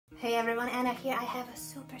Hey everyone, Anna here. I have a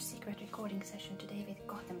super secret recording session today with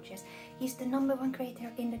GothamChess. He's the #1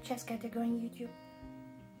 creator in the chess category on YouTube.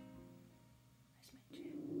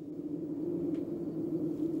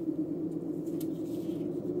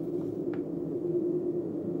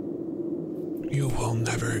 You will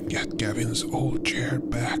never get Gavin's old chair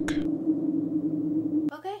back.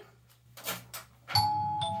 Okay.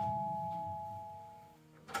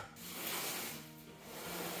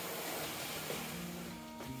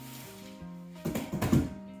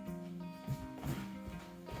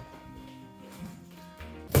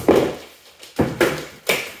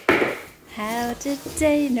 How did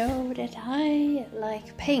they know that I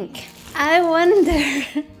like pink? I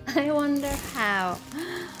wonder how.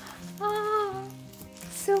 Oh,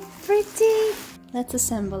 so pretty. Let's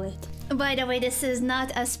assemble it. By the way, this is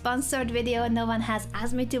not a sponsored video. No one has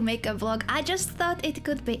asked me to make a vlog. I just thought it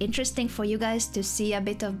could be interesting for you guys to see a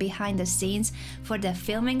bit of behind the scenes for the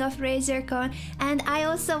filming of RazerCon. And I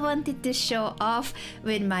also wanted to show off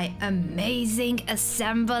with my amazing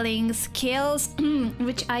assembling skills,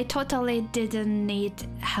 which I totally didn't need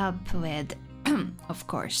help with, of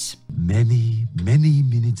course. Many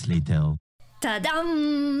minutes later.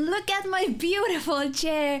 Ta-dam! Look at my beautiful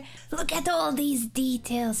chair! Look at all these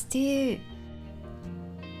details too!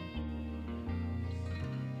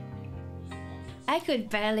 I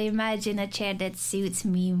could barely imagine a chair that suits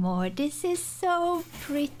me more. This is so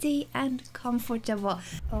pretty and comfortable.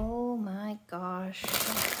 Oh my gosh.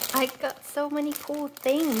 I got so many cool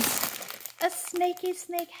things. A snaky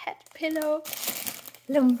snake head pillow.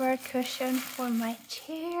 Lumbar cushion for my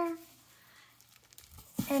chair.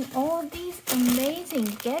 And all these amazing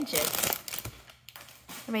gadgets.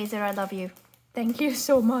 Razer, I love you. Thank you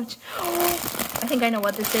so much. Oh, I think I know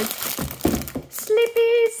what this is.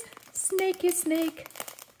 Slippies! Snakey snake.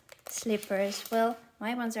 Slippers. Well,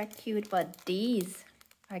 my ones are cute, but these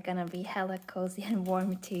are gonna be hella cozy and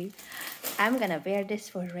warm too. I'm gonna wear this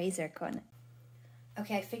for RazerCon.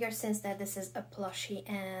 Okay, I figured since that this is a plushie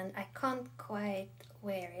and I can't quite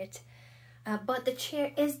wear it, but the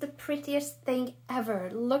chair is the prettiest thing ever.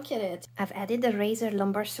 Look at it. I've added the Razer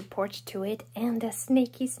lumbar support to it and the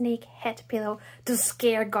snaky snake head pillow to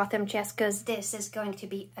scare GothamChess, because this is going to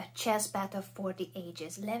be a chess battle for the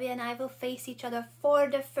ages. Levi and I will face each other for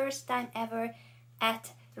the first time ever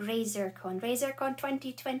at RazerCon. RazerCon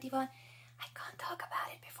 2021. I can't talk about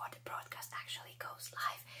it before the broadcast actually goes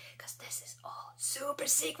live, because this is all super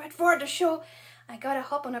secret for the show. I gotta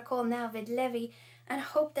hop on a call now with Levi and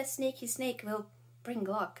hope that Snaky Snake will bring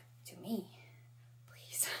luck to me.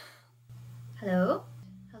 Please. Hello?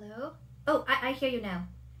 Hello? Oh, I hear you now.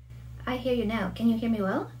 I hear you now. Can you hear me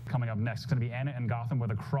well? Coming up next, it's going to be Anna and Gotham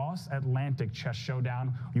with a cross-Atlantic chess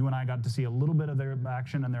showdown. You and I got to see a little bit of their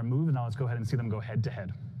action and their moves. Now let's go ahead and see them go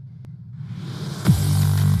head-to-head.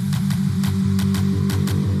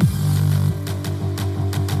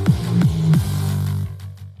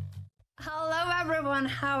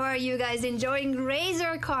 How are you guys enjoying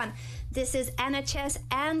RazerCon? This is Anna Chess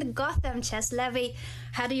and Gotham Chess. Levi,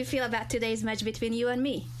 how do you feel about today's match between you and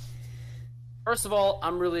me? First of all,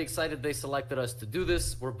 I'm really excited they selected us to do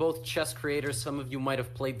this. We're both chess creators. Some of you might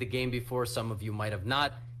have played the game before, some of you might have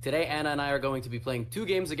not. Today, Anna and I are going to be playing 2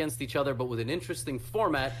 games against each other, but with an interesting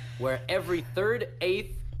format where every 3rd,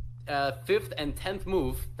 8th, 5th, and 10th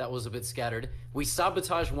move, that was a bit scattered, we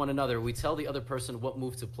sabotage one another. We tell the other person what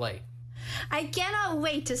move to play. I cannot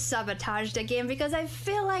wait to sabotage the game, because I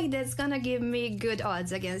feel like that's gonna give me good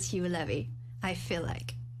odds against you, Levi. I feel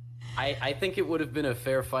like. I think it would have been a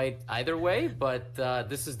fair fight either way, but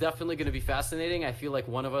this is definitely going to be fascinating. I feel like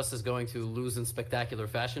one of us is going to lose in spectacular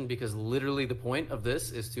fashion, because literally the point of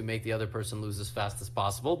this is to make the other person lose as fast as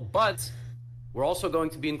possible. But we're also going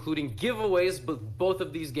to be including giveaways with both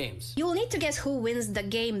of these games. You'll need to guess who wins the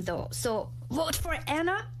game though, so vote for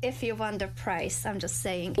Anna if you want the prize, I'm just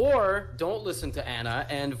saying. Or don't listen to Anna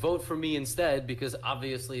and vote for me instead, because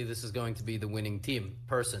obviously this is going to be the winning team.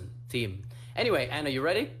 Anyway, Anna, you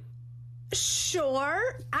ready? Sure,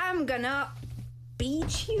 I'm gonna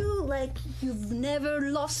beat you like you've never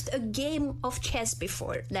lost a game of chess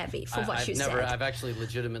before, Levi, for what you said. I've actually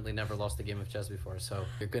legitimately never lost a game of chess before, so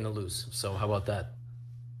you're gonna lose. So how about that?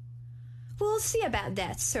 We'll see about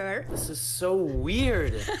that, sir. This is so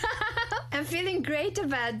weird. I'm feeling great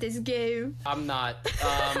about this game. I'm not.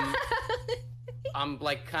 I'm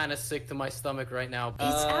like kind of sick to my stomach right now.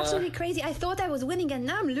 It's absolutely crazy. I thought I was winning and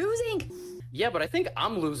now I'm losing. Yeah, but I think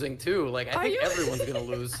I'm losing too. Like, I think everyone's gonna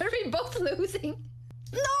lose. Are we both losing?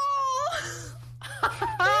 No! No!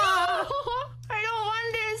 I don't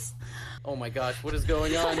want this. Oh my gosh, what is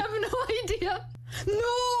going on? I have no idea.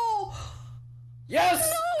 No!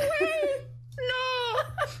 Yes! No way! No!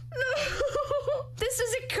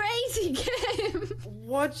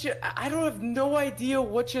 I don't have no idea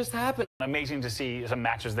what just happened. Amazing to see some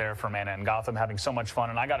matches there from Anna and Gotham, having so much fun.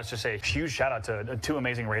 And I got to just say, huge shout out to two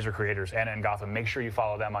amazing Razer creators, Anna and Gotham. Make sure you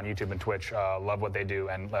follow them on YouTube and Twitch. Love what they do,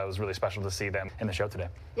 and it was really special to see them in the show today.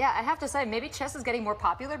 Yeah, I have to say, maybe chess is getting more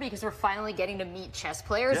popular because we're finally getting to meet chess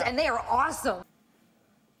players, and they are awesome.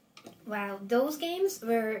 Wow, those games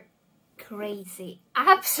were crazy.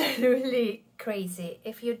 Absolutely crazy.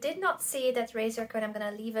 If you did not see it at RazerCon, I'm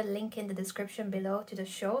gonna leave a link in the description below to the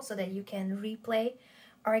show so that you can replay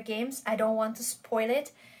our games. I don't want to spoil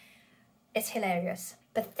it. It's hilarious.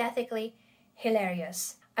 Pathetically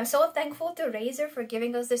hilarious. I'm so thankful to Razer for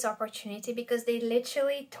giving us this opportunity, because they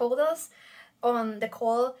literally told us on the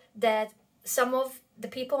call that some of the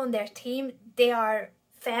people on their team, they are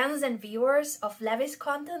fans and viewers of Levy's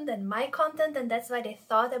content and my content, and that's why they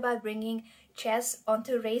thought about bringing chess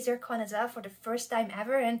onto RazerCon as well for the first time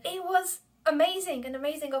ever. And it was amazing, an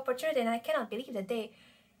amazing opportunity, and I cannot believe that they're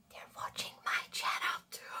watching my channel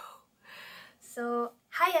too. So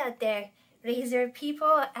hi out there, Razer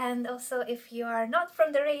people, and also if you are not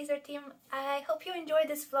from the Razer team, I hope you enjoy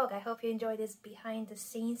this vlog. I hope you enjoy this behind the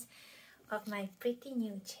scenes of my pretty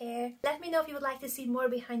new chair. Let me know if you would like to see more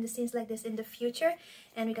behind the scenes like this in the future,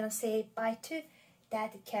 and we're gonna say bye to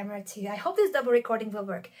that camera too. I hope this double recording will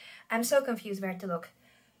work. I'm so confused where to look.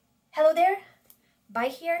 Hello there, bye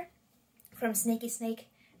here from Snaky Snake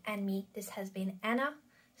and me. This has been Anna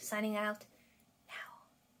signing out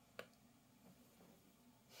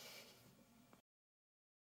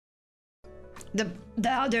now. The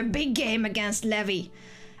other big game against Levy.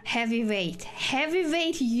 Heavyweight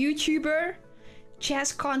YouTuber,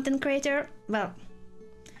 chess content creator. Well,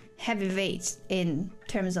 heavyweight in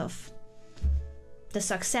terms of the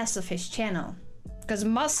success of his channel, because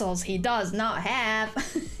muscles he does not have.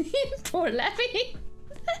 Poor Levy.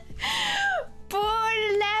 Poor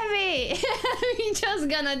Levy. I'm just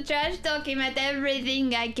gonna trash talk him at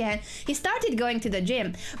everything I can. He started going to the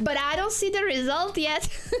gym, but I don't see the result yet.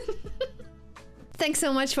 Thanks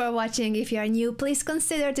so much for watching. If you are new, please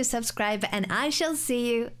consider to subscribe, and I shall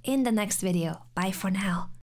see you in the next video. Bye for now.